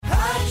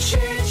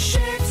change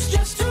shapes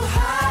just to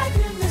hide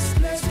in this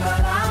place,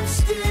 but I'm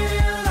still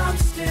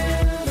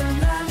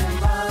an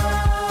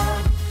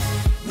animal.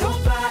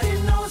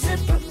 Nobody knows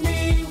it but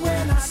me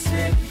when I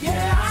slip,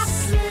 yeah, I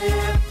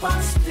slip,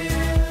 I'm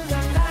still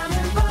an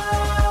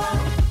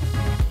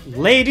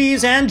animal.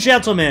 Ladies and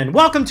gentlemen,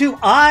 welcome to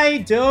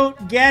I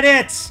Don't Get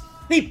It,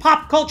 the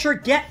pop culture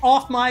Get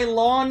Off My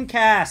Lawn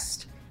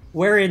cast,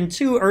 wherein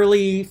two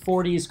early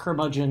 40s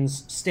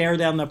curmudgeons stare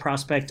down the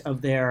prospect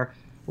of their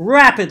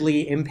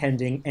rapidly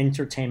impending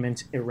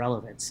entertainment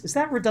irrelevance. Is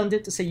that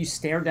redundant to say you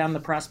stare down the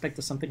prospect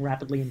of something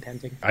rapidly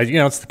impending?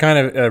 It's the kind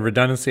of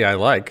redundancy I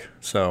like.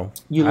 So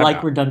You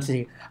like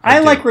redundancy. I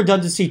like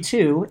redundancy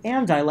too,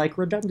 and I like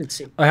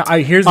redundancy.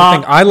 Here's the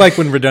thing. I like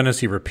when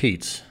redundancy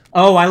repeats.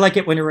 Oh, I like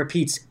it when it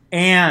repeats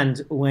and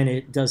when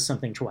it does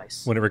something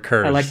twice. When it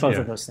recurs. I like both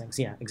of those things.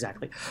 Yeah,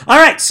 exactly. All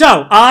right,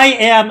 so I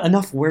am...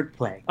 Enough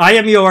wordplay. I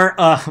am your...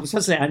 I was supposed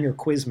to say I'm your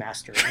quiz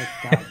master.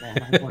 God,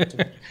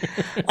 man,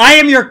 I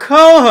am your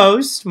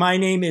co-host. My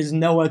name is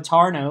Noah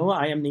Tarnow.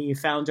 I am the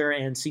founder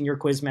and senior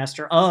quiz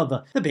master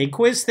of The Big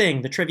Quiz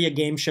Thing, the trivia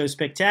game show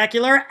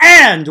spectacular.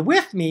 And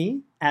with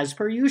me, as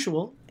per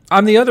usual...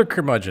 I'm the other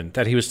curmudgeon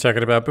that he was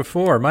talking about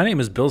before. My name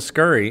is Bill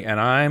Scurry, and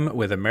I'm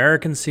with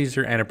American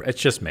Caesar Enterprises.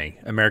 It's just me.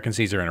 American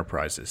Caesar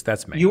Enterprises.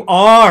 That's me. You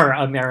are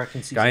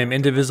American Caesar. I am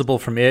indivisible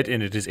from it,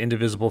 and it is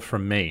indivisible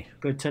from me.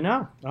 Good to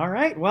know. All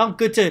right. Well,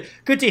 good to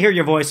hear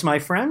your voice, my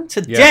friend.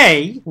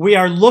 Today, we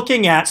are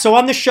looking at... So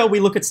on the show, we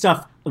look at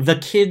stuff the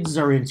kids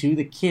are into,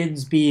 the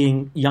kids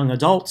being young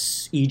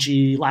adults,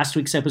 e.g. last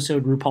week's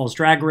episode, RuPaul's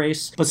Drag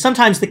Race. But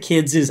sometimes the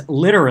kids is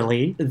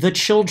literally the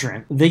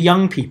children, the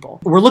young people.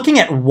 We're looking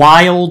at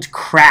Wild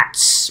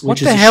Kratts,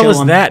 which is a show. What the hell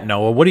is that,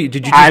 Noah? Did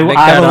you just make that up?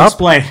 I will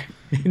explain.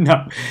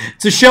 No.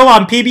 It's a show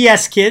on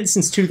PBS Kids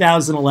since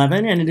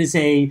 2011, and it is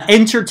a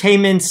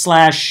entertainment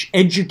 /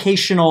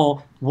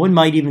 educational, one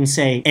might even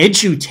say,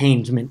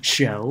 edutainment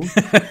show.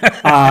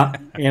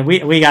 Yeah,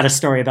 we got a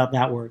story about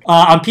that word.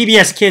 On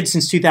PBS Kids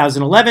since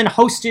 2011,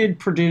 hosted,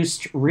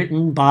 produced,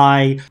 written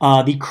by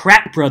the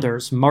Kratt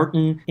brothers,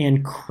 Martin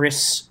and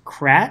Chris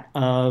Kratt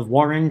of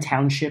Warren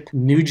Township,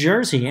 New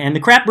Jersey. And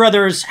the Kratt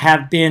brothers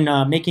have been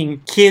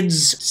making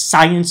kids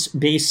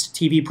science-based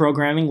TV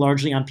programming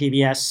largely on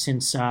PBS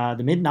since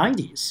the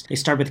mid-90s. They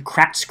started with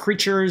Kratt's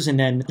Creatures and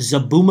then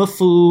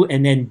Zaboomafoo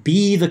and then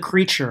Be the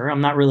Creature.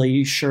 I'm not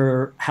really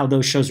sure how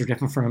those shows are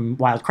different from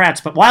Wild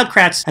Kratts, but Wild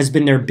Kratts has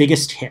been their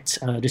biggest hit.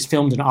 It is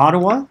filmed in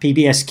Ottawa.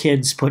 PBS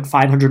Kids put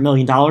 $500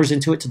 million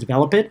into it to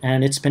develop it,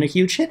 and it's been a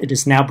huge hit. It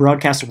is now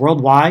broadcast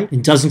worldwide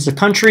in dozens of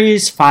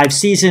countries, 5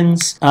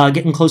 seasons,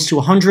 getting close to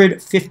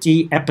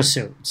 150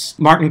 episodes.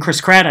 Martin and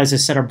Chris Kratt, as I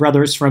said, are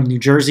brothers from New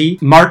Jersey.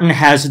 Martin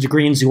has a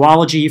degree in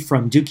zoology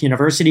from Duke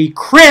University.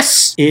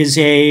 Chris is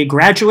a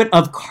graduate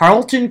of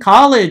Carleton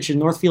College in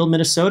Northfield,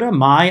 Minnesota,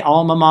 my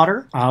alma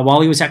mater. While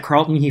he was at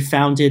Carleton, he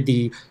founded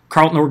the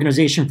Carleton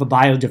Organization for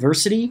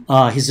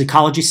Biodiversity. His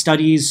ecology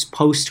studies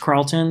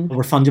post-Carleton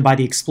were funded by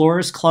the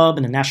Explorers Club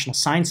and the National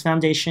Science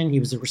Foundation. He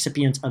was a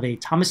recipient of a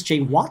Thomas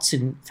J.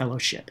 Watson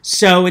Fellowship.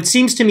 So it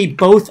seems to me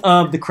both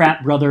of the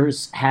Kratt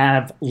brothers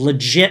have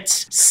legit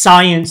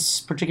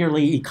science,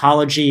 particularly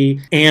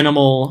ecology,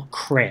 animal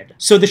cred.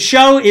 So the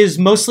show is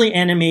mostly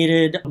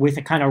animated with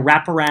a kind of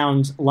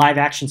wraparound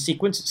live-action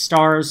sequence. It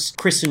stars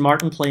Chris and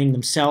Martin playing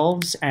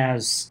themselves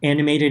as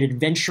animated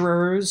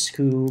adventurers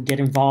who get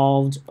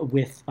involved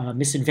with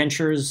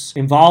misadventures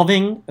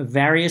involving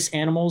various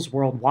animals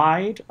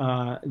worldwide.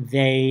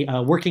 They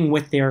working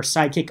with their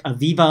sidekick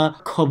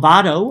Aviva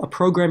Covado, a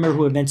programmer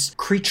who invents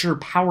creature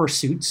power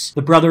suits.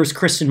 The brothers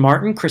Chris and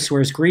Martin. Chris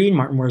wears green,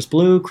 Martin wears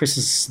blue. Chris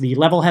is the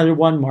level-headed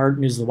one,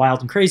 Martin is the wild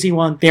and crazy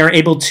one. They are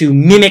able to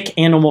mimic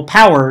animal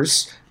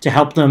powers to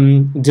help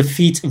them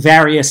defeat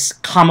various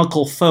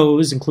comical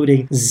foes,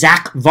 including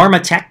Zach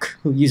Varmatek,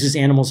 who uses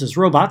animals as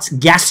robots,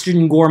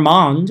 Gaston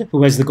Gourmand,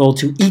 who has the goal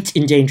to eat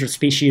endangered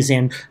species,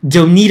 and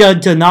Donita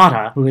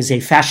Donata, who is a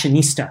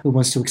fashionista who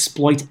wants to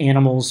exploit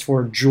animals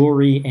for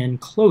jewelry and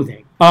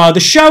clothing.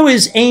 The show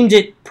is aimed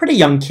at pretty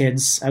young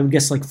kids, I would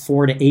guess like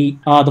 4 to 8.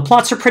 The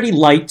plots are pretty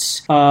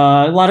light,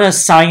 a lot of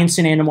science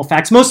and animal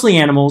facts, mostly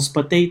animals,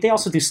 but they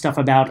also do stuff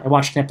about, I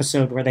watched an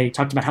episode where they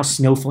talked about how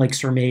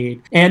snowflakes are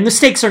made, and the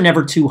stakes are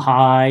never too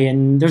high,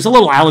 and there's a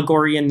little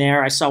allegory in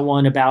there. I saw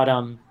one about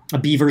a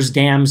beaver's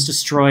dam's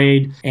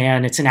destroyed,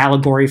 and it's an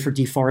allegory for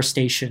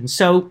deforestation.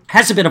 So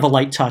has a bit of a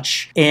light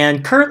touch.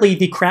 And currently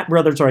the Kratt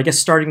brothers, or I guess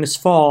starting this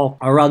fall,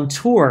 are on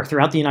tour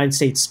throughout the United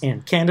States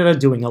and Canada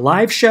doing a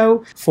live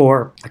show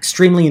for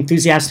extremely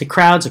enthusiastic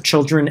crowds of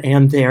children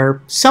and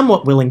their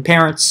somewhat willing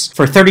parents.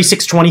 For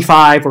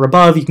 $36.25 or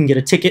above, you can get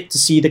a ticket to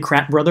see the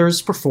Kratt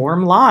brothers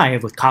perform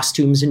live with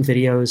costumes and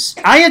videos.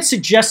 I had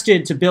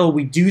suggested to Bill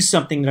we do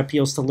something that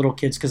appeals to little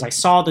kids because I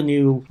saw the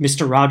new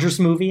Mr. Rogers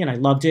movie and I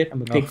loved it.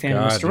 I'm a big fan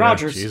of Mr.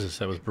 Rogers. Jesus,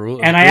 that was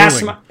brutal. And I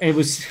asked him, it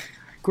was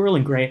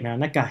grueling great, man.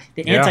 That guy,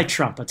 the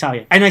anti-Trump, I'll tell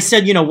you. And I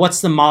said,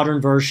 what's the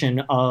modern version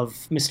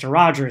of Mr.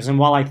 Rogers? And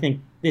while I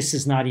think this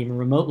is not even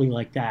remotely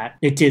like that.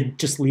 It did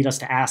just lead us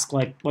to ask,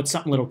 like, what's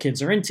something little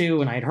kids are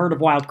into, and I had heard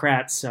of Wild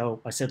Kratts,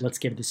 so I said, let's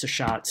give this a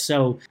shot.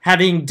 So,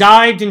 having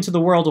dived into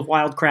the world of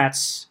Wild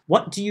Kratts,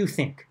 what do you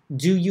think?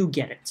 Do you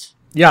get it?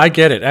 Yeah, I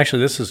get it.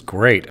 Actually, this is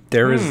great.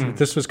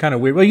 This was kind of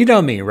weird. Well, you know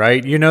me,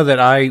 right? You know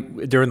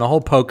that during the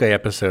whole Poke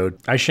episode,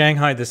 I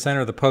shanghaied the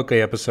center of the Poke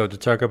episode to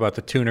talk about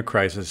the tuna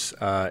crisis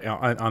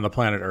on the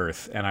planet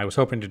Earth. And I was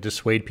hoping to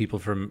dissuade people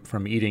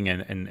from eating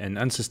an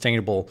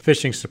unsustainable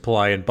fishing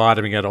supply and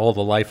bottoming out all the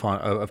life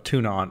of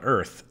tuna on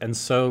Earth. And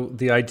so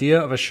the idea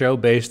of a show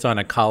based on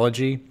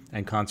ecology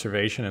and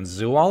conservation and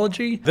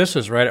zoology, this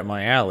was right up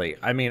my alley.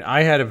 I mean,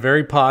 I had a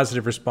very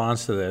positive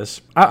response to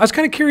this. I was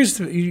kind of curious.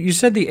 You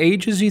said the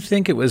ages you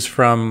think it was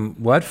from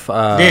what?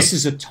 This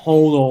is a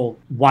total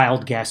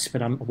wild guess,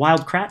 but I'm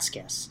Wild Kratts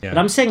guess. Yeah. But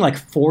I'm saying like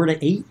 4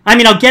 to 8. I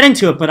mean, I'll get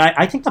into it, but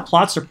I think the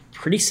plots are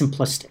pretty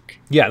simplistic.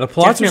 Yeah, the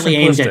plots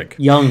Definitely are simplistic. aimed at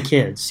young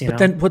kids. But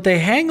then what they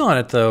hang on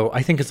it, though,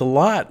 I think is a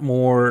lot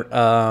more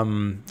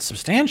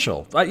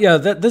substantial.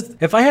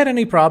 If I had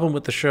any problem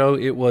with the show,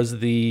 it was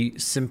the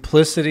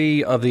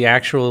simplicity of the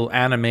actual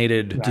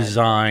animated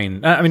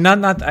design. I mean,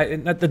 not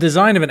the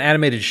design of an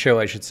animated show,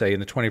 I should say, in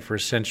the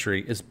 21st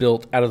century is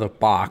built out of the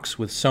box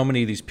with so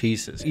many of these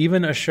pieces.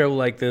 Even a show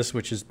like this,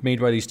 which is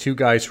made by these two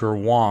guys who are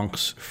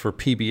wonks for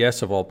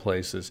PBS of all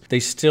places,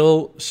 they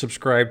still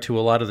subscribe to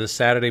a lot of the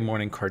Saturday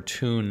morning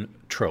cartoon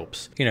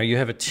tropes. You know, you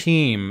have a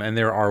team and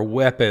there are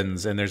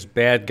weapons and there's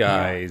bad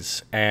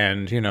guys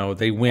and, you know,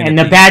 they win. And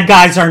the bad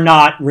guys are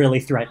not really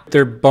threatening.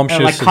 They're bumptious.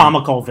 They're like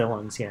comical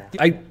villains, yeah.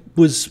 I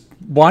was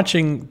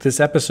watching this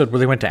episode where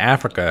they went to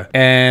Africa,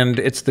 and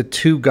it's the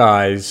two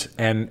guys,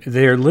 and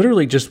they're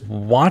literally just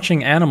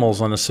watching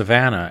animals on the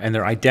savannah, and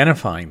they're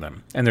identifying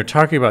them, and they're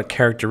talking about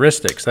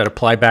characteristics that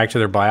apply back to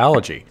their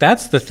biology.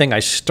 That's the thing I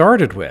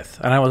started with,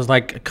 and I was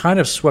like kind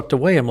of swept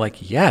away. I'm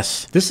like,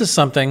 yes, this is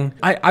something.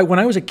 I when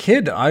I was a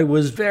kid, I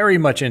was very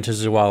much into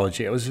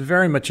zoology. I was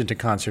very much into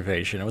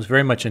conservation. I was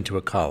very much into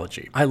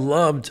ecology. I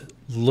loved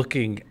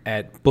looking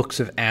at books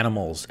of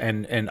animals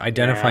and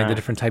identifying the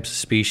different types of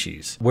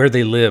species, where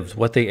they lived,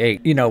 what they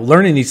ate. You know,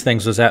 learning these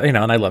things was, and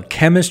I loved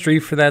chemistry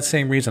for that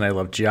same reason. I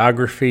loved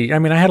geography. I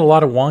mean, I had a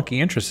lot of wonky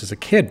interests as a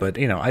kid, but,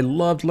 I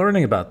loved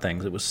learning about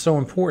things. It was so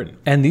important.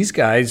 And these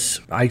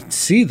guys, I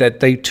see that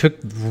they took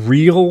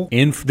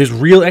there's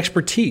real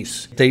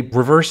expertise. They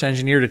reverse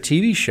engineered a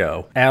TV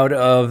show out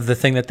of the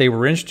thing that they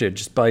were interested in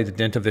just by the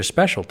dint of their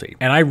specialty.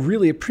 And I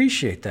really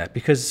appreciate that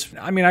because,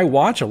 I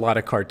watch a lot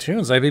of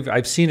cartoons.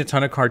 I've seen a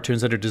ton of cartoons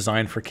that are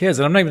designed for kids,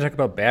 and I'm not even talking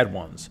about bad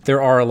ones.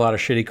 There are a lot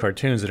of shitty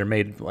cartoons that are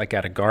made like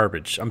out of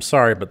garbage. I'm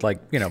sorry, but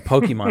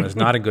Pokemon is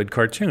not a good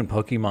cartoon.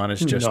 Pokemon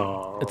is just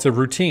it's a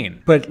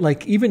routine. But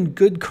even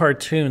good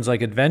cartoons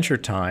like Adventure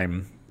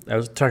Time, I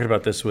was talking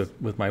about this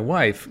with my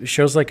wife.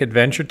 Shows like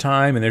Adventure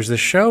Time, and there's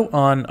this show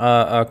on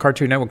a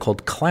Cartoon Network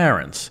called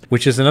Clarence,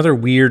 which is another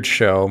weird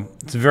show.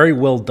 It's very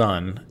well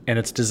done, and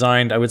it's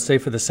designed, I would say,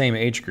 for the same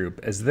age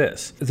group as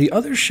this. The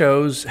other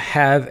shows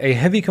have a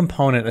heavy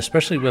component,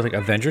 especially with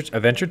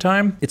Adventure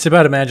Time. It's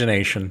about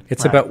imagination.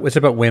 It's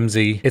about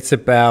whimsy. It's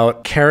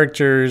about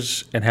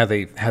characters and how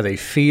they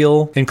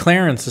feel. And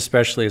Clarence,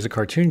 especially as a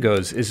cartoon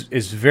goes,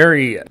 is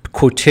very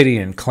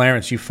quotidian.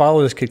 Clarence, you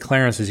follow this kid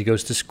Clarence as he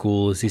goes to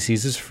school, as he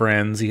sees his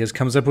friends. He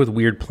comes up with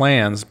weird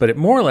plans, but it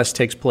more or less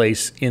takes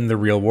place in the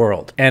real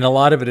world. And a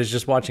lot of it is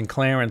just watching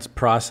Clarence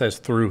process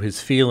through his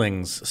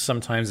feelings.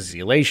 Sometimes it's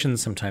elation,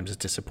 sometimes it's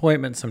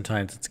disappointment,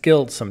 sometimes it's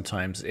guilt,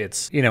 sometimes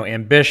it's,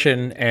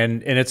 ambition,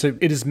 and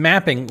it is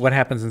mapping what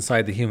happens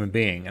inside the human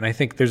being. And I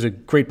think there's a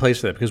great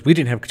place for that because we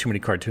didn't have too many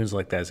cartoons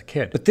like that as a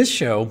kid. But this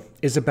show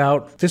is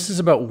about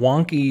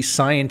wonky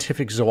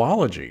scientific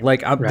zoology.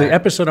 The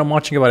episode I'm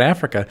watching about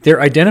Africa,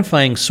 they're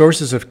identifying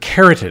sources of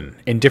keratin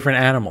in different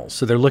animals.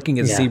 So they're looking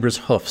at zebra's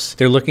hoofs.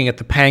 They're looking at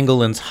the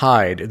pangolin's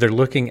hide. They're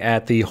looking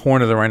at the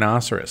horn of the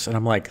rhinoceros. And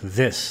I'm like,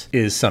 this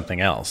is something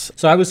else.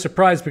 So I was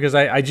surprised because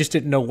I just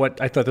didn't know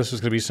I thought this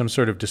was going to be some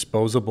sort of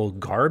disposable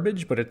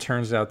garbage, but it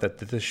turns out that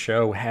this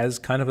show has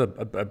kind of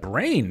a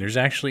brain. There's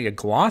actually a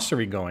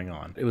glossary going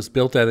on. It was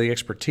built out of the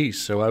expertise.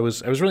 So I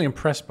was really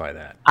impressed by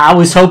that. I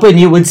was hoping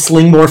you would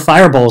sling more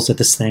fireballs at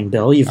this thing,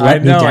 Bill. You've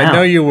let me down. I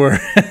know you were.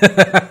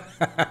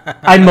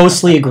 I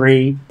mostly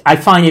agree. I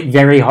find it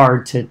very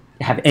hard to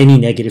have any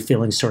negative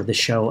feelings toward the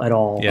show at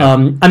all. Yeah.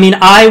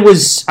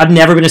 I've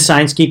never been a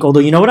science geek, although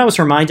you know what I was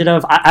reminded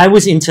of? I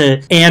was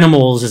into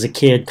animals as a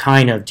kid,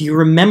 kind of. Do you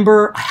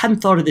remember, I hadn't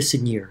thought of this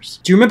in years.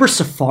 Do you remember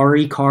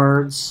safari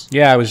cards?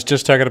 Yeah, I was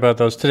just talking about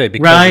those today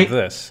because of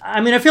this.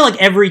 I feel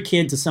like every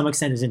kid to some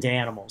extent is into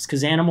animals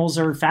because animals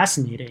are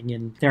fascinating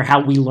and they're how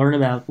we learn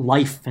about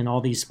life and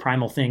all these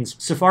primal things.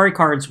 Safari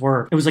cards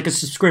it was like a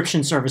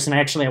subscription service, and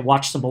I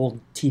watched some old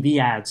TV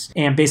ads,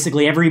 and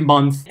basically every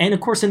month, and of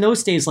course in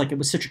those days, it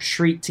was such a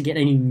treat to get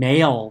any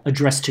mail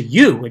addressed to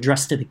you,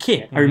 addressed to the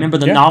kid. I remember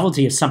the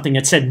novelty of something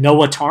that said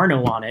Noah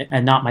Tarno on it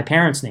and not my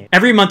parents' name.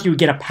 Every month you would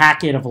get a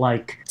packet of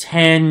like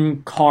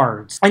 10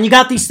 cards. And you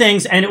got these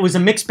things, and it was a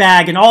mixed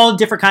bag, and all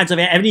different kinds of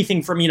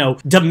anything from,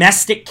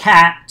 domestic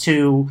cat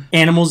to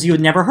animals you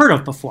had never heard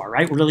of before,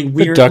 right? Really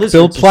weird The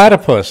duck-billed lizards.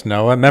 platypus,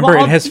 Noah. Remember,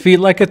 it has feet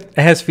like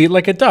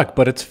a duck,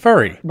 but it's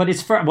furry. But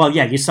it's well,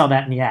 yeah, you saw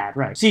that in the ad,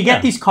 right? So you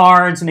get these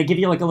cards, and they give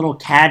you like a little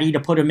caddy to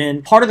put them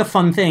in. Part of the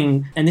fun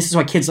thing, and this is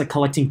why kids like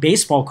collecting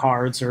baseball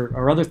cards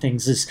or other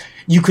things, is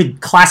you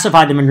could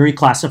classify them and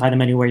reclassify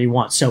them anywhere you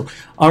want. So,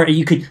 or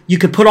you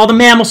could put all the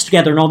mammals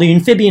together and all the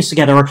amphibians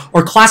together,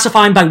 or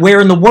classify them by where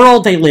in the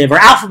world they live, or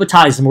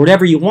alphabetize them, or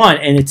whatever you want.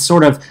 And it's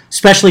sort of,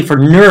 especially for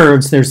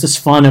nerds, there's this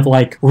fun of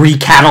like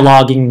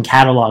recataloging and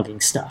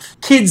cataloging stuff.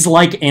 Kids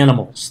like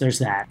animals. There's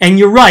that. And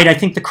you're right. I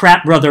think the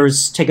Kratt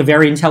brothers take a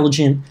very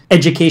intelligent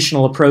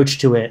educational approach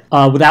to it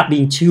without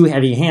being too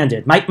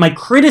heavy-handed. My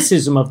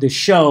criticism of this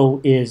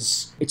show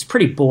is it's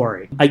pretty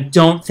boring. I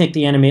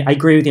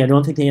agree with you. I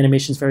don't think the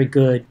animation's very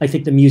good. I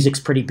think the music's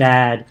pretty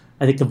bad.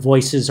 I think the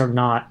voices are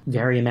not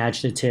very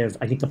imaginative.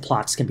 I think the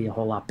plots can be a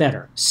whole lot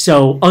better.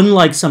 So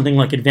unlike something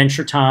like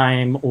Adventure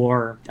Time,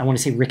 or I want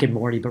to say Rick and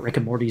Morty, but Rick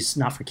and Morty's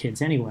not for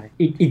kids anyway,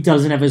 it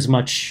doesn't have as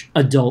much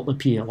adult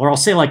appeal. Or I'll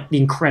say like The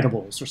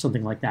Incredibles or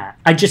something like that.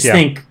 I just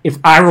think if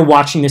I were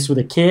watching this with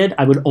a kid,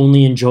 I would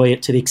only enjoy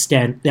it to the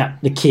extent that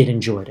the kid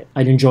enjoyed it.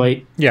 I'd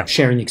enjoy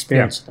sharing the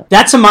experience with them.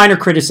 That's a minor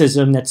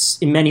criticism that's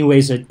in many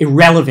ways an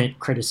irrelevant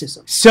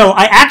criticism. So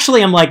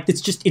I'm like,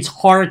 it's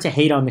hard to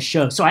hate on the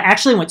show. So I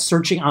actually went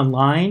searching online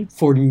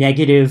for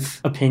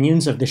negative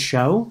opinions of the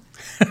show.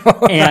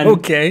 And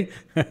okay.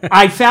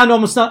 I found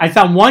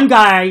one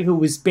guy who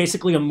was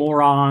basically a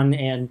moron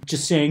and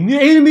just saying, the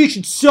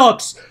animation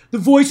sucks. The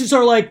voices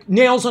are like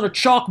nails on a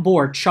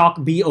chalkboard.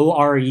 Chalk,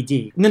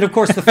 B-O-R-E-D. And then, of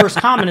course, the first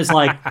comment is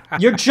like,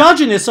 you're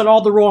judging this on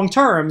all the wrong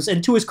terms.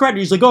 And to his credit,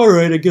 he's like, all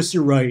right, I guess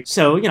you're right.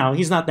 So,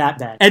 he's not that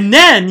bad. And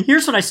then,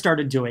 here's what I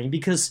started doing,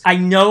 because I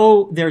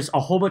know there's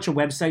a whole bunch of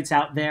websites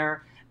out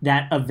there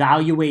that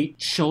evaluate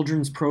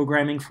children's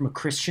programming from a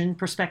Christian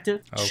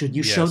perspective. Should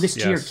you show this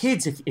to your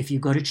kids if you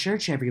go to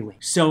church every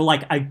week? So,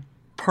 I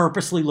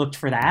purposely looked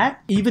for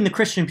that. Even the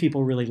Christian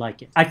people really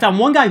like it. I found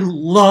one guy who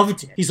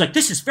loved it. He's like,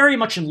 this is very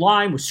much in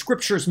line with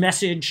Scripture's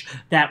message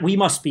that we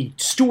must be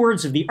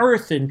stewards of the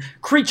earth and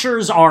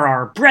creatures are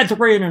our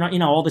brethren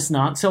and, all this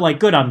nonsense. So,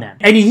 good on them.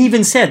 And he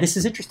even said, this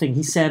is interesting,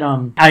 he said,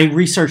 I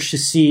researched to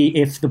see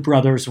if the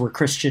brothers were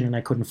Christian and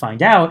I couldn't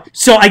find out.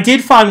 So I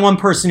did find one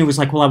person who was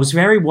like, well, I was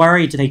very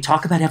worried. Do they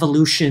talk about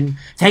evolution?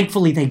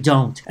 Thankfully, they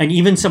don't. And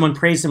even someone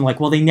praised them like,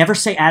 well, they never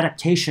say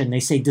adaptation. They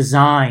say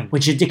design,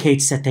 which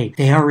indicates that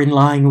they are in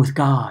line with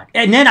God.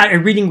 And then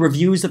I'm reading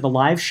reviews of the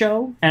live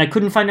show, and I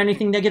couldn't find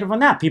anything negative on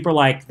that. People are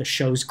like, the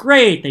show's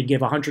great. They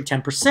give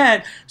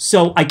 110%.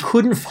 So I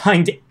couldn't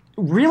find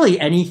really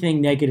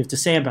anything negative to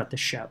say about the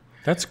show.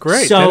 That's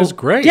great. That is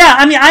great. Yeah,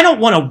 I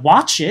don't want to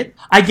watch it.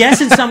 I guess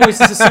in some ways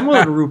this is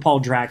similar to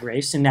RuPaul Drag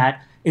Race in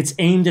that it's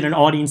aimed at an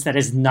audience that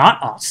is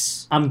not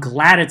us. I'm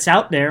glad it's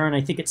out there, and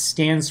I think it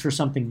stands for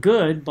something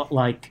good, but,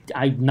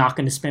 I'm not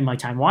going to spend my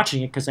time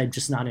watching it because I'm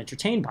just not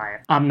entertained by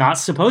it. I'm not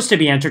supposed to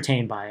be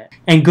entertained by it.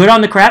 And good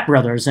on the Kratt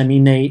brothers.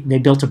 They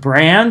built a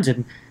brand,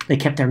 and they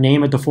kept their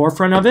name at the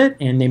forefront of it,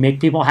 and they make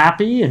people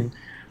happy, and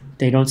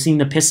they don't seem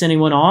to piss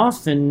anyone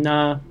off, and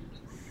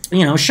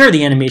sure,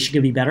 the animation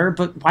could be better,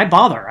 but why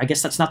bother? I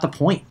guess that's not the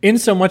point. In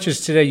so much as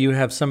today you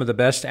have some of the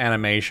best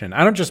animation.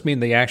 I don't just mean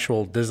the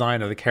actual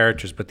design of the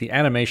characters, but the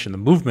animation, the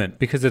movement,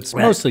 because it's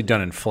mostly done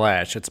in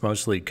Flash. It's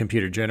mostly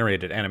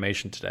computer-generated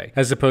animation today,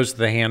 as opposed to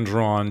the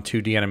hand-drawn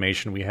 2D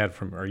animation we had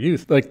from our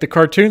youth. The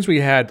cartoons we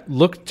had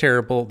looked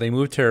terrible, they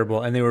moved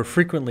terrible, and they were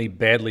frequently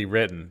badly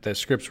written. The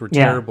scripts were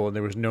terrible, and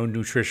there was no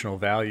nutritional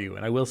value.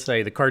 And I will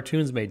say, the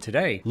cartoons made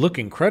today look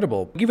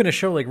incredible. Even a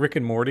show like Rick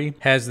and Morty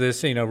has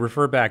this,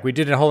 refer back. We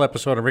did a whole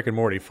episode of Rick and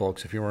Morty,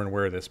 folks, if you weren't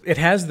aware of this. It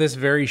has this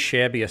very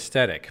shabby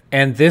aesthetic,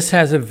 and this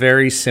has a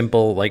very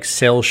simple,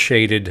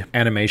 cel-shaded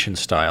animation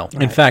style.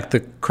 Right. In fact,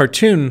 the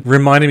cartoon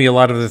reminded me a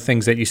lot of the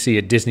things that you see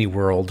at Disney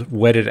World,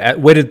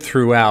 wedded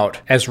throughout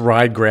as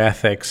ride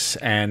graphics,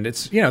 and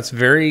it's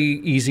very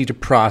easy to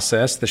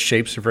process. The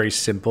shapes are very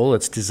simple.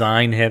 It's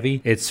design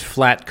heavy. It's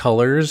flat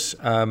colors.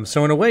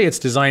 So in a way, it's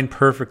designed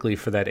perfectly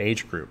for that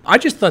age group. I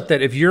just thought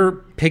that if you're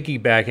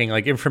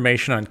piggybacking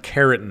information on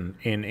keratin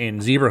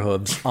in zebra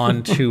hooves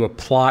onto a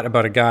plot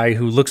about a guy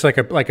who looks like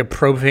a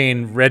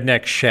profane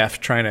redneck chef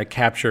trying to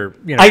capture,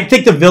 I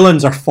think the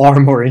villains are far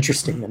more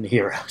interesting than the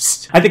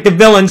heroes. I think the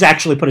villains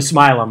actually put a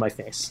smile on my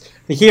face.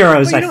 The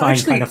heroes I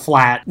find kind of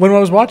flat. When I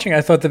was watching,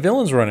 I thought the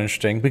villains were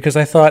uninteresting because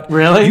I thought,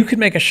 really? You could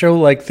make a show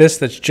like this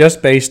that's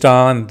just based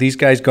on these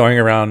guys going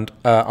around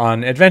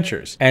on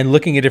adventures and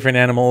looking at different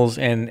animals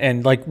and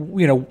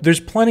there's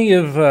plenty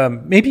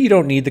of, maybe you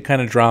don't need the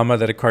kind of drama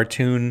that a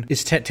cartoon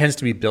tends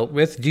to be built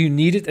with. Do you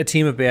need a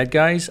team of bad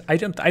guys? I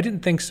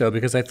didn't think think so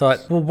because I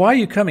thought, well, why are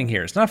you coming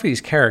here? It's not for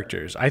these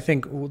characters. I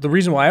think the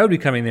reason why I would be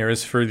coming there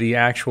is for the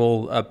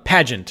actual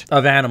pageant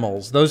of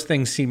animals. Those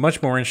things seem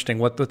much more interesting,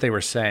 what they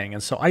were saying.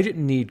 And so I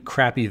didn't need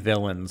crappy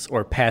villains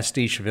or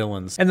pastiche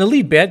villains. And the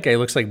lead bad guy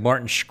looks like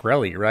Martin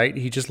Shkreli, right?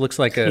 He just looks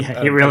like a...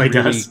 he really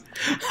does.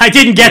 I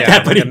didn't get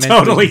that, but he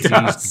totally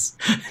does.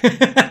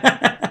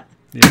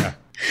 Yeah.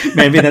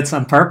 Maybe that's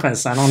on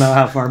purpose. I don't know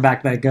how far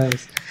back that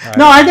goes.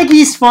 No, I think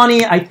he's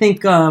funny. I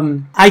think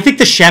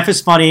the chef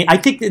is funny. I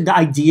think the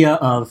idea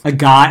of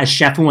a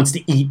chef who wants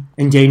to eat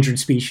endangered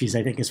species,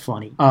 I think is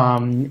funny.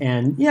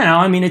 And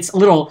I mean, it's a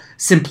little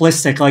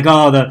simplistic. Like,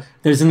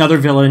 there's another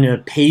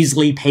villain,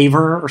 Paisley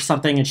Paver or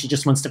something, and she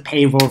just wants to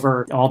pave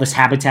over all this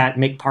habitat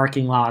and make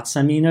parking lots.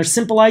 I mean, they're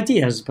simple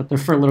ideas, but they're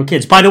for little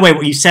kids. By the way,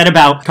 what you said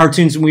about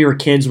cartoons when we were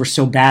kids were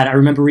so bad. I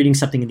remember reading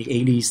something in the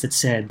 80s that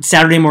said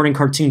Saturday morning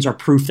cartoons are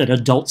proof that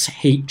adults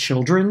hate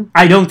children.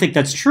 I don't think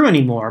that's true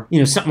anymore.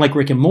 Something like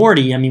Rick and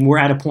Morty. I mean, we're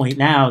at a point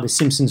now, The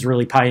Simpsons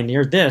really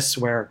pioneered this,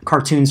 where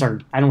cartoons are,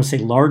 I don't want to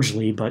say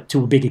largely, but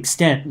to a big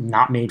extent,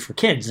 not made for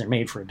kids. They're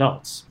made for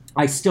adults.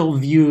 I still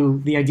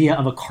view the idea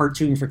of a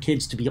cartoon for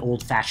kids to be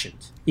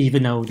old-fashioned,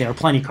 even though there are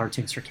plenty of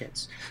cartoons for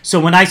kids. So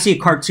when I see a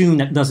cartoon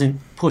that doesn't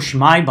push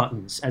my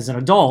buttons as an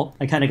adult,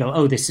 I kind of go,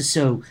 oh, this is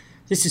so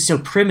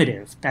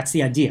primitive. That's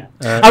the idea.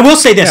 I will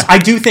say this. Yeah. I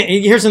do think,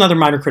 here's another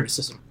minor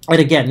criticism. And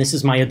again, this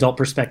is my adult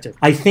perspective.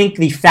 I think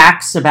the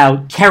facts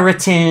about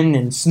keratin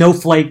and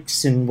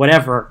snowflakes and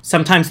whatever,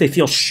 sometimes they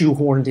feel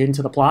shoehorned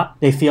into the plot.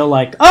 They feel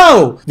like,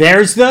 oh,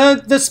 there's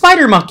the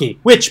spider monkey,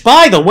 which,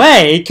 by the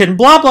way, can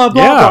blah, blah,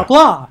 blah, blah,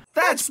 blah.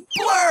 That's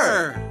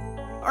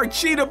Blur! Our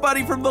cheetah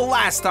buddy from the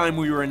last time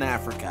we were in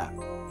Africa.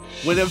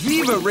 When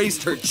Aviva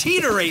raced her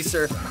cheetah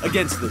racer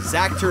against the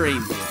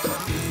Zactorine.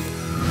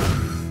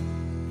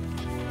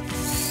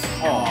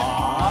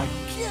 Aww,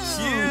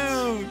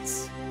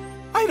 cute!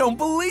 I don't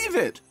believe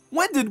it!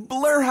 When did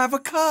Blur have a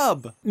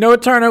cub? Noah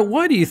Tarnow,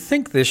 why do you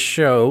think this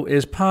show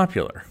is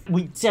popular?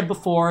 We said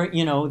before,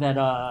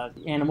 that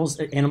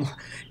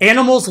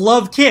animals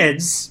love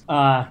kids.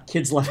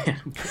 Kids love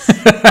animals.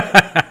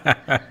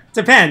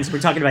 Depends. We're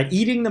talking about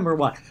eating them or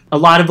what? A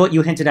lot of what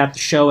you hinted at, the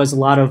show has a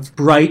lot of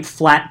bright,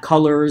 flat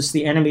colors.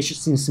 The animation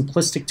seems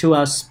simplistic to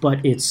us, but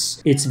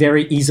it's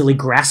very easily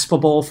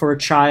graspable for a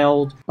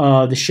child.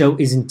 The show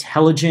is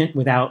intelligent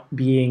without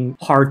being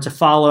hard to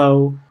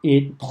follow.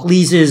 It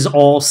pleases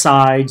all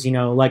sides,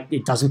 like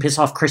it doesn't piss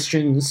off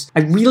Christians.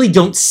 I really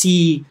don't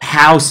see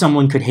how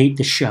someone could hate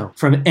the show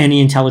from any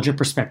intelligent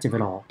perspective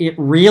at all. It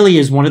really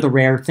is one of the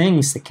rare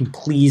things that can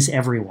please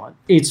everyone.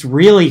 It's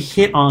really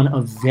hit on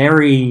a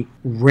very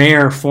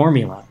rare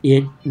formula.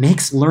 It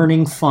makes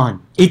learning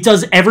fun. It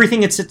does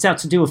everything it sets out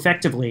to do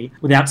effectively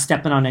without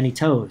stepping on any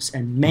toes.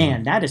 And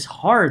man, that is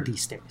hard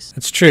these days.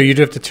 It's true. You'd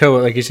have to toe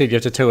it, like you said, you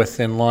have to toe a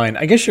thin line.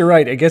 I guess you're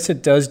right. I guess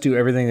it does do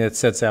everything that it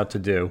sets out to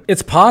do.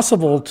 It's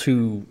possible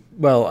to...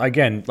 Well,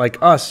 again, like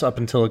us up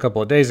until a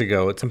couple of days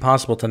ago, it's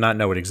impossible to not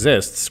know it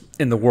exists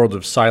in the world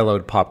of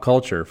siloed pop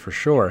culture, for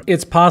sure.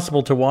 It's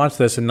possible to watch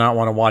this and not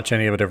want to watch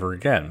any of it ever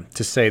again,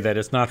 to say that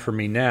it's not for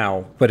me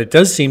now, but it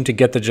does seem to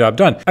get the job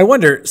done. I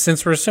wonder,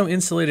 since we're so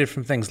insulated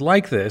from things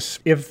like this,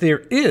 if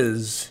there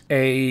is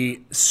a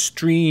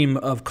stream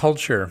of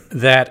culture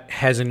that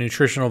has a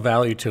nutritional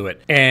value to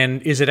it,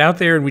 and is it out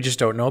there and we just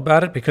don't know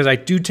about it? Because I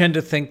do tend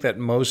to think that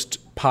most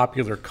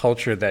popular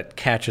culture that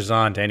catches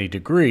on to any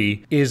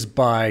degree is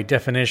by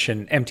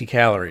definition empty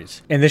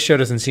calories, and this show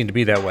doesn't seem to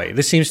be that way.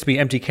 This seems to be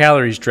empty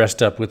calories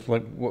dressed up with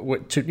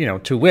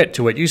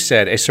to what you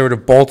said, a sort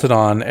of bolted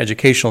on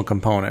educational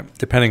component,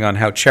 depending on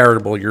how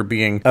charitable you're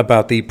being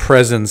about the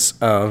presence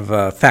of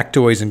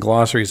factoids and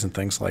glossaries and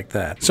things like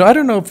that. So I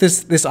don't know if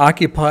this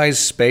occupies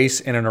space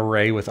in an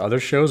array with other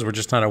shows we're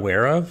just not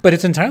aware of, but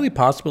it's entirely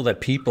possible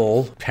that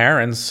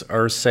parents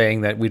are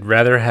saying that we'd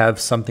rather have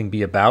something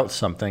be about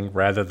something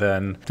rather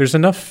than there's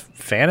enough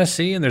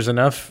fantasy and there's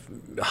enough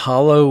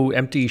hollow,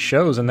 empty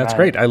shows, and that's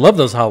great. I love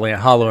those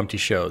hollow, empty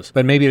shows.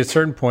 But maybe at a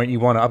certain point you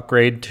want to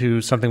upgrade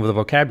to something with a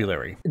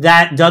vocabulary.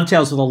 That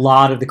dovetails with a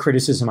lot of the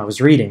criticism I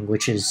was reading,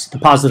 which is the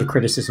positive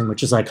criticism,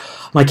 which is like,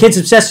 my kid's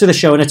obsessed with the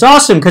show, and it's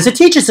awesome because it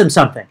teaches them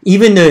something.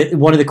 Even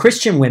one of the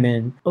Christian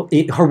women,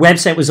 her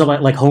website was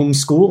about like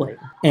homeschooling.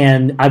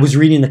 And I was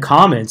reading the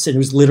comments, and it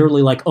was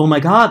literally like, oh my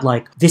God,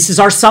 like, this is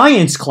our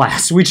science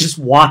class. We just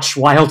watch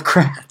Wild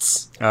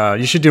Kratts.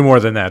 You should do more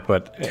than that,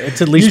 but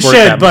it's at least worth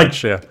that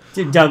much. Yeah.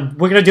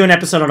 We're going to do an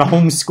episode on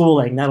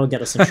homeschooling. That'll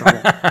get us in trouble.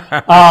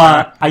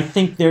 I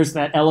think there's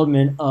that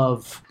element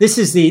of, this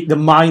is the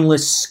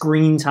mindless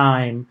screen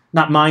time.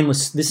 Not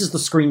mindless. This is the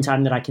screen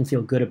time that I can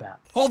feel good about.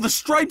 All the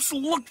stripes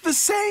look the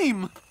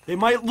same. They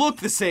might look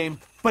the same,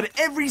 but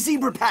every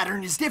zebra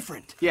pattern is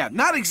different. Yeah,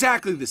 not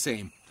exactly the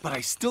same, but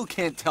I still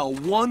can't tell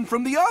one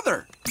from the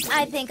other.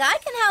 I think I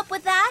can help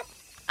with that.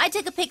 I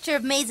took a picture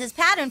of Maze's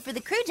pattern for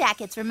the crew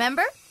jackets,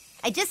 remember?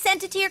 I just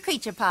sent it to your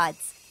creature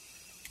pods.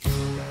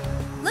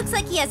 Looks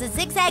like he has a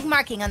zigzag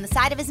marking on the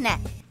side of his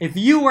neck. If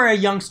you were a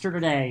youngster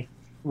today,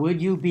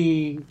 would you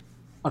be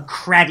a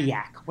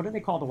Kratiak? What do they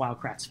call the Wild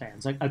Kratts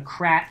fans? A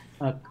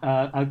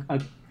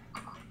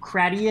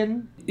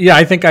Kratian? Yeah,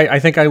 I think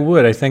I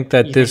would. I think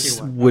that You think this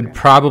you would? would Okay.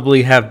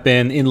 probably have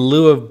been in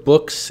lieu of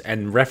books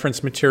and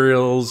reference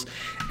materials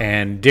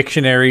and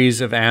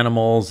dictionaries of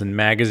animals and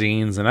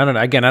magazines. And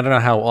I don't know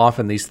how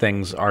often these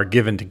things are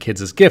given to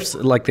kids as gifts,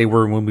 like they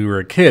were when we were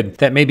a kid.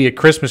 That maybe at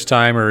Christmas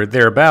time or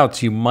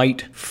thereabouts, you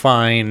might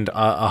find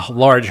a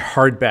large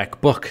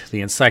hardback book,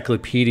 the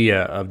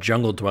Encyclopedia of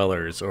Jungle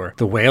Dwellers, or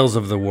the Whales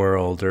of the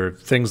World, or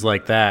things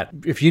like that.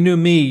 If you knew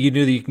me, you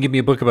knew that you can give me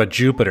a book about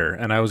Jupiter,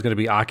 and I was going to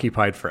be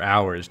occupied for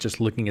hours just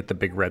looking at the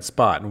big red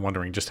spot and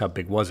wondering just how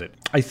big was it.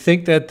 I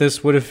think that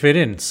this would have fit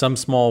in some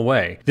small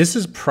way. This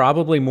is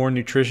probably more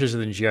nutritious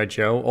than G.I.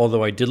 Joe,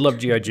 although I did love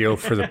G.I. Joe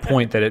for the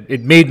point that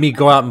it made me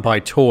go out and buy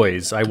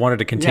toys. I wanted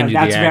to continue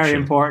Yeah, that's the action.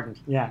 very important.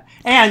 Yeah.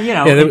 And,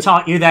 that- it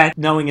taught you that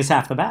knowing is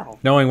half the battle.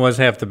 Knowing was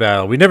half the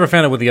battle. We never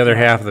found out what the other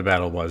half of the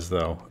battle was,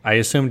 though. I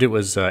assumed it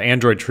was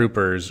Android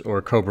Troopers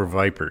or Cobra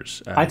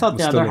Vipers. I thought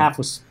the still other half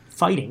was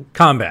fighting.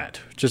 combat,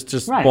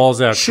 just Right.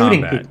 balls out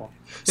shooting combat. people.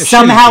 Yeah,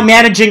 Somehow shooting people.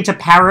 managing to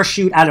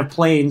parachute out of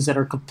planes that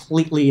are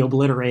completely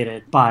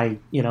obliterated by,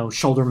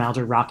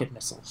 shoulder-mounted rocket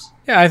missiles.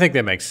 Yeah, I think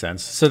that makes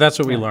sense. So that's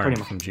what we Yeah, learned pretty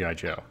much. from G.I.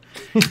 Joe.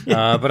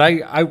 But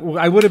I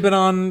would have been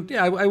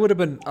I would have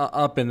been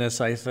up in this,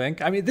 I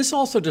think. I mean, this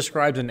also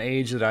describes an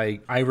age that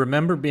I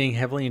remember being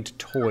heavily into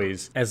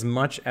toys as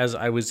much as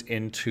I was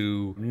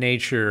into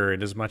nature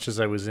and as much as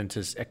I was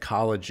into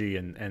ecology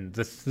and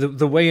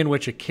the way in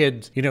which a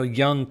kid,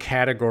 young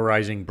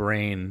categorizing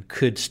brain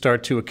could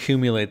start to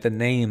accumulate the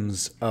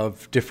names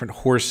of different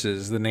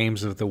horses, the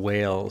names of the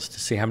whales, to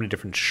see how many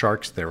different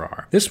sharks there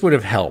are. This would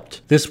have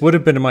helped. This would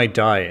have been my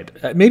diet.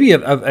 Maybe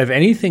of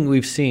anything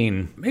we've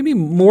seen, maybe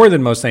more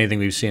than most anything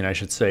we've seen, I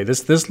should say.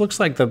 This looks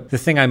like the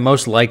thing I'm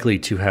most likely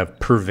to have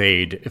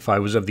purveyed if I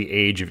was of the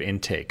age of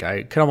intake.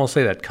 I could almost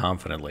say that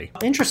confidently.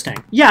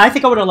 Interesting. Yeah, I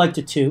think I would have liked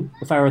it too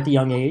if I were at the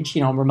young age.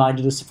 I'm reminded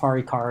of the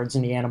safari cards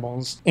and the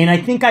animals. And I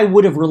think I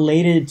would have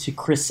related to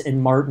Chris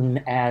and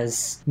Martin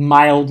as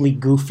mildly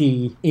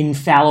goofy,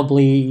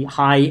 infallibly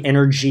high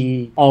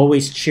energy,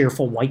 always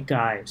cheerful white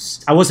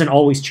guys. I wasn't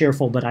always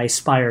cheerful, but I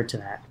aspired to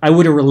that. I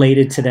would have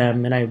related to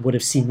them and I would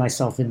have seen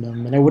myself in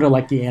them and I would have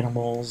liked the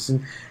animals.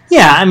 And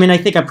yeah, I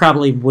think I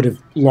probably would have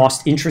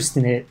lost interest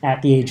in it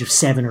at the age of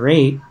 7 or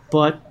 8.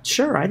 But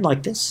sure, I'd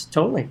like this.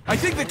 Totally. I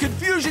think the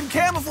confusion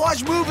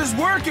camouflage move is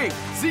working.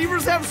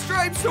 Zebras have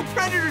stripes, so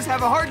predators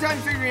have a hard time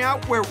figuring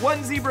out where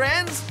one zebra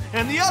ends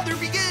and the other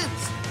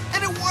begins.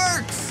 And it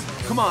works.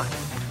 Come on,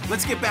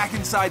 let's get back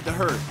inside the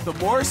herd. The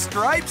more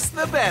stripes,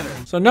 the better.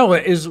 So Noah,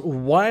 is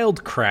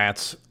wild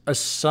kratts a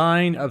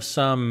sign of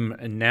some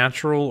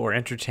natural or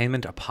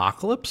entertainment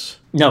apocalypse?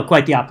 No,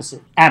 quite the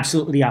opposite.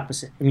 Absolutely the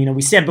opposite.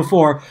 We said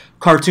before,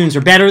 cartoons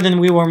are better than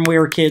we were when we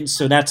were kids,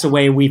 so that's the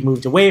way we've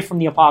moved away from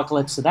the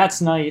apocalypse, so that's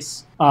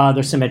nice.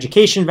 There's some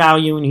education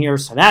value in here,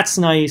 so that's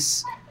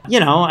nice.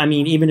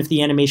 Even if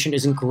the animation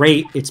isn't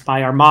great, it's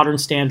by our modern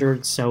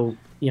standards, so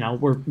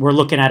we're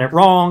looking at it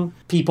wrong.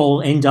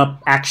 People end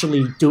up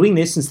actually doing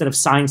this instead of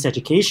science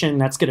education.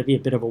 That's going to be a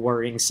bit of a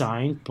worrying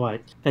sign, but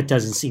that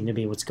doesn't seem to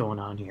be what's going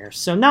on here.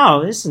 So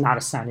no, this is not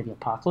a sign of the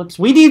apocalypse.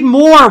 We need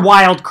more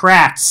wild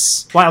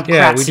kratts. Wild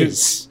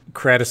kratses.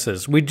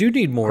 Kratises. We do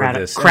need more of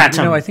this.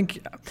 Kratom.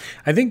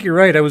 I think you're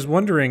right. I was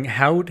wondering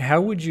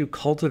how would you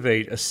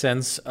cultivate a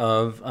sense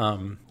of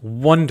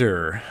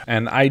wonder?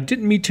 And I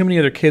didn't meet too many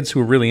other kids who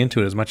were really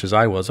into it as much as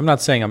I was. I'm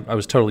not saying I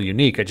was totally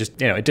unique. I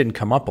just it didn't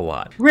come up a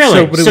lot.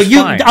 Really? But it So was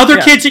you fine. other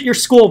Yeah. kids at your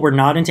school were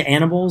not into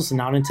animals and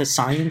not into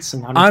science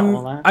and not into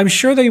all that? I'm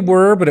sure they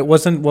were, but it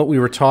wasn't what we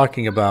were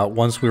talking about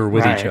once we were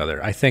with each Right.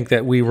 other. I think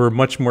that we were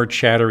much more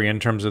chattery in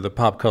terms of the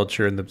pop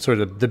culture and the sort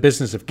of the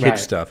business of kid Right.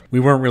 stuff. We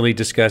weren't really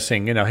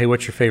discussing, hey,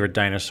 what's your favorite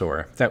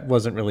dinosaur? That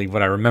wasn't really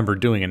what I remember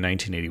doing in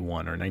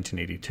 1981 or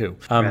 1982.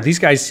 These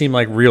guys seem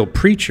like real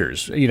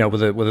preachers,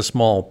 with a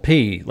small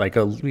p, like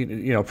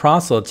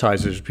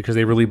proselytizers, because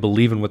they really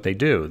believe in what they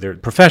do. They're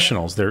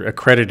professionals. They're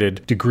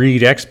accredited,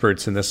 degreed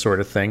experts in this sort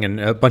of thing in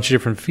a bunch of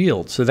different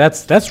fields. So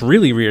that's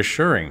really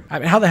reassuring. I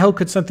mean, how the hell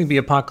could something be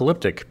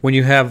apocalyptic when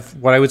you have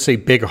what I would say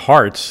big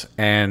hearts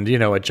and,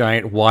 a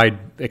giant wide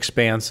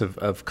expanse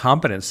of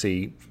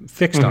competency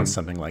fixed on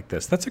something like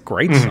this? That's a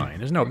great sign.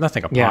 There's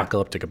nothing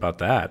apocalyptic about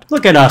that.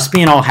 Look at us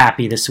being all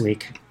happy this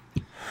week.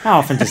 How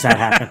often does that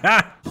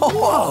happen?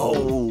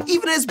 Whoa!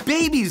 Even as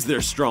babies,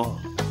 they're strong.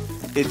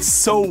 It's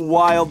so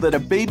wild that a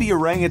baby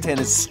orangutan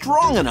is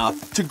strong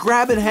enough to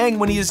grab and hang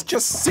when he is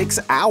just 6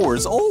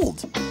 hours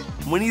old.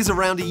 When he's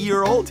around a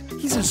year old,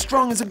 he's as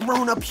strong as a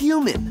grown-up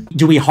human.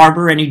 Do we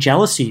harbor any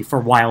jealousy for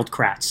wild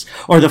kratts,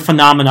 or the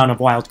phenomenon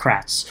of wild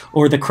kratts,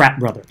 or the Krat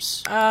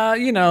brothers?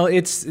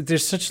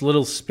 There's such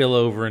little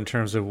spillover in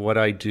terms of what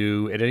I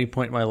do at any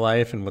point in my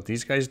life and what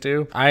these guys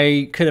do.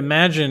 I could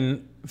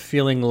imagine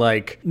feeling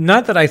like,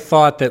 not that I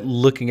thought that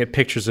looking at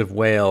pictures of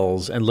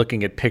whales and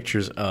looking at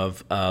pictures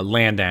of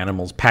land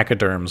animals,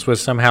 pachyderms,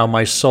 was somehow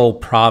my sole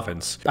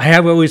province. I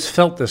have always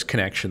felt this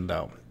connection,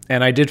 though.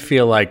 And I did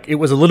feel like it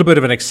was a little bit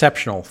of an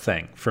exceptional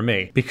thing for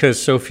me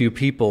because so few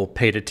people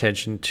paid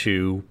attention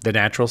to the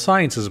natural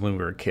sciences when we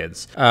were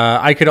kids.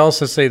 I could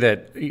also say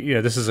that,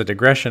 this is a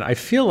digression. I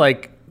feel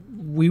like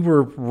we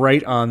were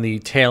right on the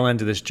tail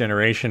end of this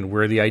generation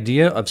where the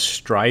idea of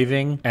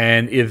striving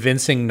and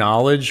evincing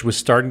knowledge was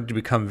starting to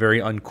become very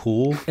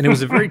uncool, and it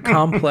was a very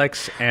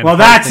complex and Well,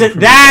 hard that's thing it. for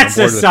me to get on That's a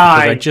board with, because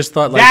sign. I just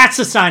thought, like, That's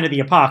a sign of the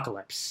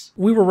apocalypse.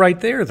 we were right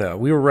there, though.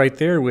 We were right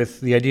there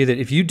with the idea that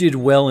if you did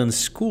well in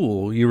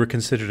school, you were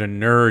considered a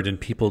nerd and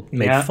people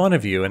made Yeah. fun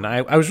of you. And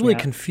I was really Yeah.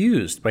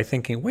 confused by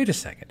thinking, wait a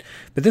second,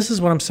 but this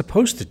is what I'm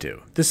supposed to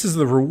do. This is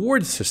the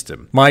reward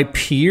system. My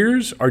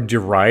peers are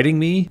deriding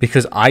me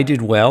because I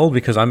did well,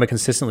 because I'm a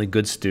consistently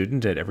good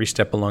student at every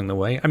step along the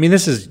way. I mean,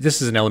 this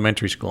is an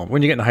elementary school.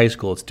 When you get in high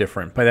school, it's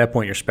different. By that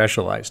point, you're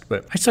specialized.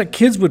 But I thought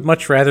kids would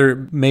much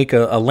rather make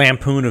a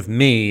lampoon of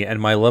me and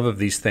my love of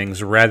these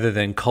things rather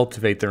than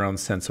cultivate their own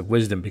sense of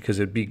wisdom, because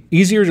it'd be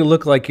easier to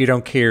look like you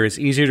don't care. It's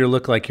easier to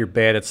look like you're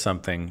bad at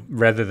something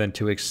rather than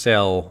to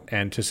excel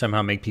and to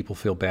somehow make people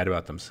feel bad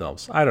about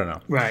themselves. I don't know.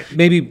 Right.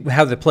 Maybe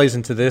how that plays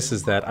into this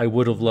is that I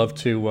would have loved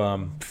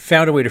to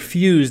found a way to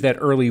fuse that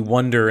early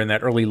wonder and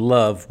that early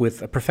love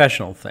with a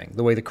professional thing,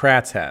 the way the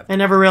Kratts have. I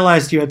never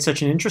realized you had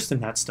such an interest in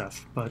that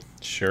stuff, but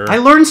Sure. I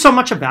learned so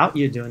much about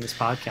you doing this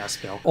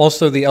podcast, Bill.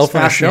 Also, the elf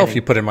on a shelf fascinating.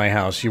 you put in my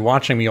house. You're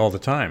watching me all the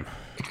time.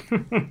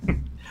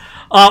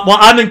 Well,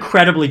 I'm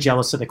incredibly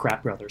jealous of the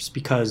Kratt brothers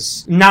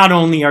because not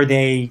only are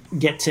they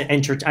get to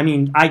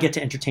I get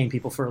to entertain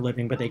people for a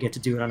living, but they get to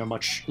do it on a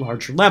much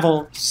larger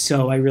level.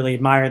 So I really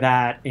admire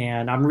that,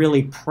 and I'm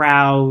really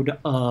proud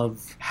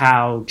of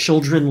how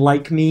children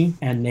like me,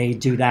 and they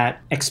do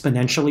that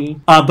exponentially.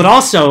 But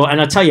also,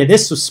 and I'll tell you,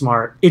 this was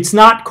smart. It's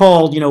not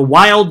called,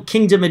 Wild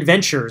Kingdom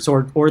Adventures,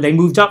 or they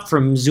moved up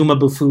from Zuma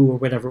Bufu or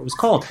whatever it was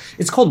called.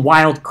 It's called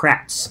Wild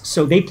Kratts.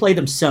 So they play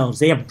themselves.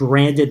 They have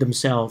branded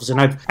themselves, and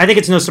I think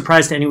it's no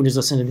surprise to anyone who's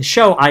listening to the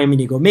show. I am an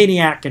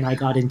egomaniac, and I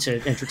got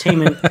into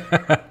entertainment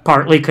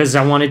partly because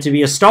I wanted to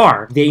be a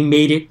star. They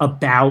made it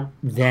about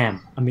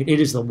them. I mean, it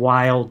is the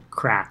Wild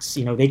Kratts.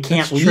 They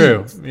can't It's leave.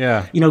 true.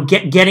 Yeah.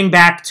 Getting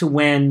back to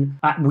when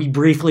we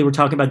briefly were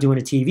talking about doing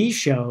a TV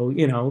show,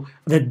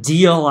 the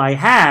deal I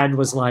had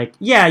was like,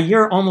 yeah,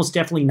 you're almost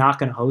definitely not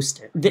going to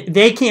host it.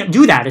 They can't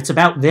do that. It's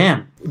about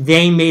them.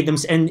 They made them,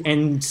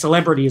 and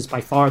celebrity is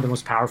by far the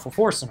most powerful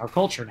force in our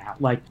culture now.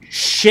 Like,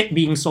 shit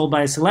being sold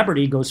by a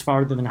celebrity goes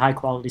farther than high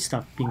quality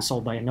stuff being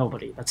sold by a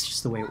nobody. That's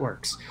just the way it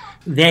works.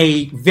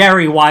 They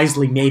very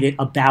wisely made it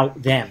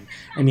about them.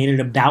 I made it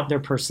about their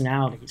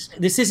personalities.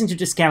 This isn't to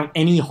discount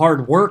any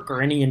hard work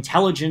or any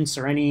intelligence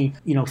or any,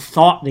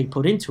 thought they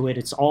put into it.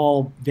 It's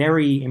all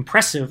very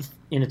impressive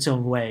in its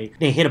own way.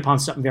 They hit upon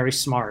something very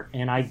smart,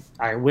 and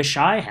I wish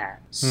I had.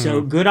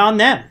 So good on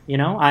them.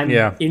 I'm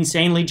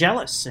insanely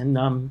jealous.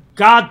 And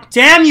God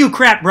damn you,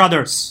 Kratt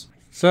brothers!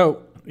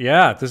 So,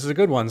 yeah, this is a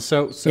good one.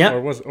 So Yep.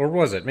 or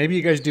was it? Maybe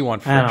you guys do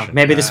want I don't friction.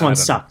 know. Maybe this I one don't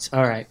know. sucked.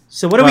 All right.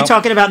 So what are we Well-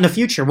 talking about in the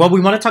future? Well, we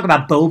want to talk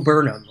about Bo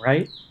Burnham,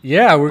 right?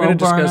 Yeah, we're going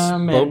to Bo discuss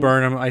Burnham Bo and-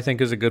 Burnham. I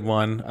think is a good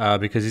one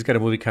because he's got a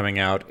movie coming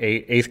out,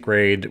 eighth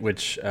grade,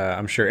 which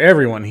I'm sure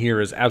everyone here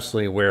is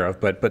absolutely aware of.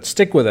 But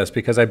stick with us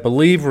because I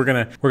believe we're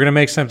gonna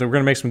make something. We're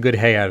gonna make some good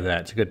hay out of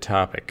that. It's a good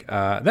topic.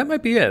 That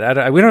might be it.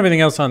 We don't have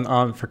anything else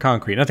on for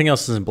concrete. Nothing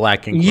else is in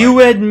black ink. You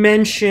right had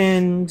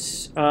mentioned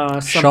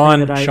something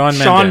Shawn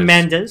Shawn Mendes.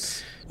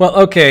 Mendes. Well,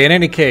 okay, in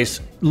any case,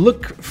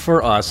 look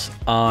for us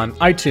on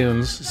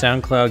iTunes,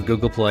 SoundCloud,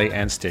 Google Play,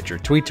 and Stitcher.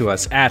 Tweet to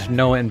us at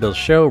Noah and Bill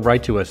Show.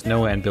 Write to us,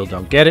 Noah and Bill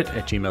Don't Get It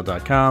at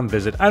gmail.com.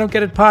 Visit I Don't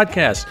Get It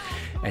Podcast.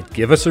 And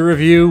give us a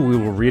review. We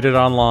will read it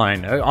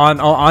online.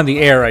 On the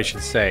air, I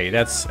should say.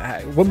 That's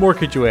what more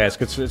could you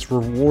ask? It's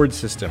reward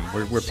system.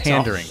 We're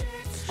pandering.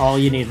 All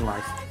you need in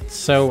life.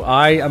 So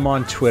I am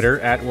on Twitter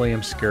at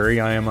William Scurry.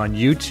 I am on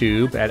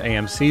YouTube at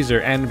AM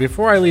Caesar. And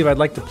before I leave, I'd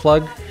like to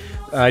plug.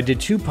 I did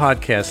 2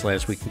 podcasts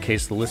last week in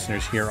case the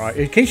listeners here are,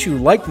 in case you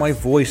like my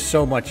voice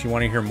so much you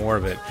want to hear more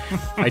of it.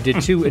 I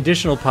did 2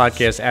 additional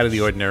podcasts out of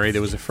the ordinary.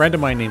 There was a friend of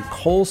mine named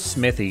Cole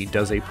Smithy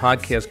does a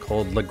podcast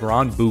called Le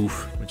Grand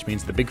Bouffe, which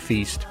means the big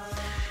feast.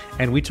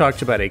 And we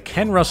talked about a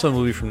Ken Russell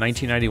movie from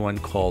 1991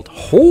 called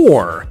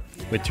Whore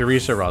with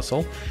Teresa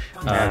Russell.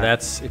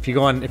 That's if you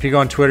go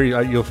on Twitter,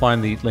 you'll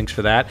find the links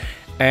for that.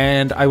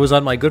 And I was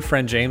on my good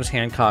friend James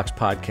Hancock's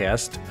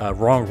podcast,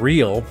 Wrong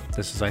Reel.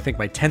 This is, I think,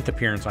 my 10th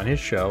appearance on his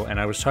show. And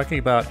I was talking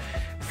about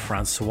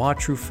Francois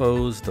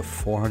Truffaut's The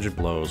 400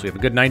 Blows. We have a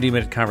good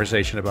 90-minute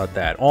conversation about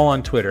that. All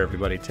on Twitter,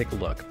 everybody. Take a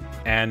look.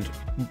 And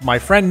my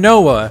friend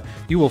Noah,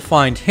 you will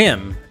find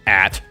him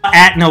at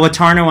Noah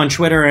Tarno on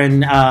Twitter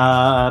and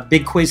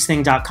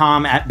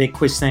bigquizthing.com at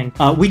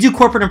bigquizthing. We do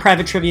corporate and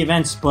private trivia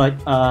events,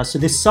 but so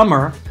this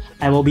summer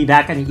I will be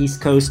back on the East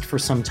Coast for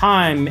some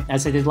time.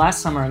 As I did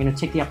last summer, I'm going to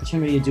take the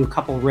opportunity to do a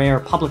couple rare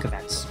public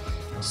events.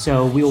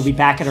 So we will be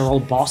back at our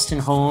old Boston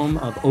home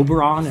of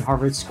Oberon in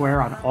Harvard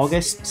Square on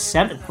August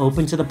 7th.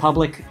 Open to the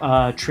public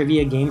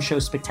trivia game show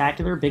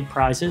spectacular, big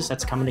prizes,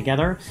 that's coming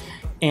together.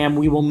 And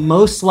we will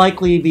most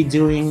likely be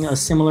doing a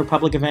similar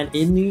public event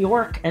in New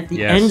York at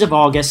the end of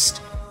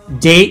August.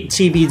 Date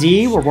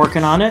TBD, we're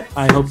working on it.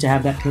 I hope to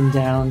have that pinned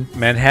down.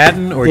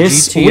 Manhattan or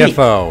This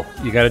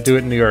GTFO. You got to do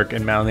it in New York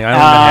and on the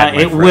island of Manhattan.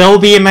 my It friend. will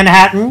be in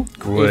Manhattan.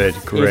 Good,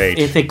 great.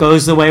 If it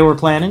goes the way we're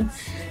planning.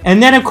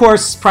 And then, of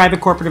course,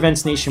 private corporate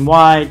events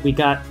nationwide. We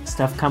got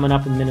stuff coming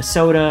up in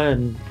Minnesota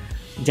and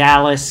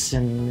Dallas,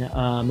 and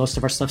most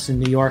of our stuff's in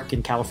New York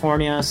and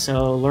California.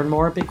 So learn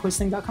more at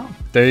bigquizthing.com.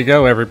 There you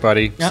go,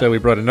 everybody. Yep. So we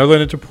brought another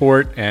one into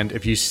port, and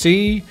if you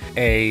see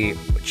a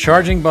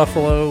charging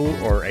buffalo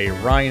or a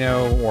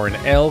rhino or an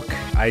elk,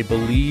 I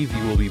believe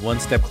you will be one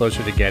step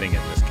closer to getting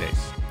it in this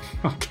case.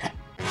 Okay.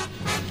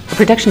 A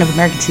production of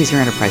American Caesar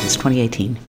Enterprises, 2018.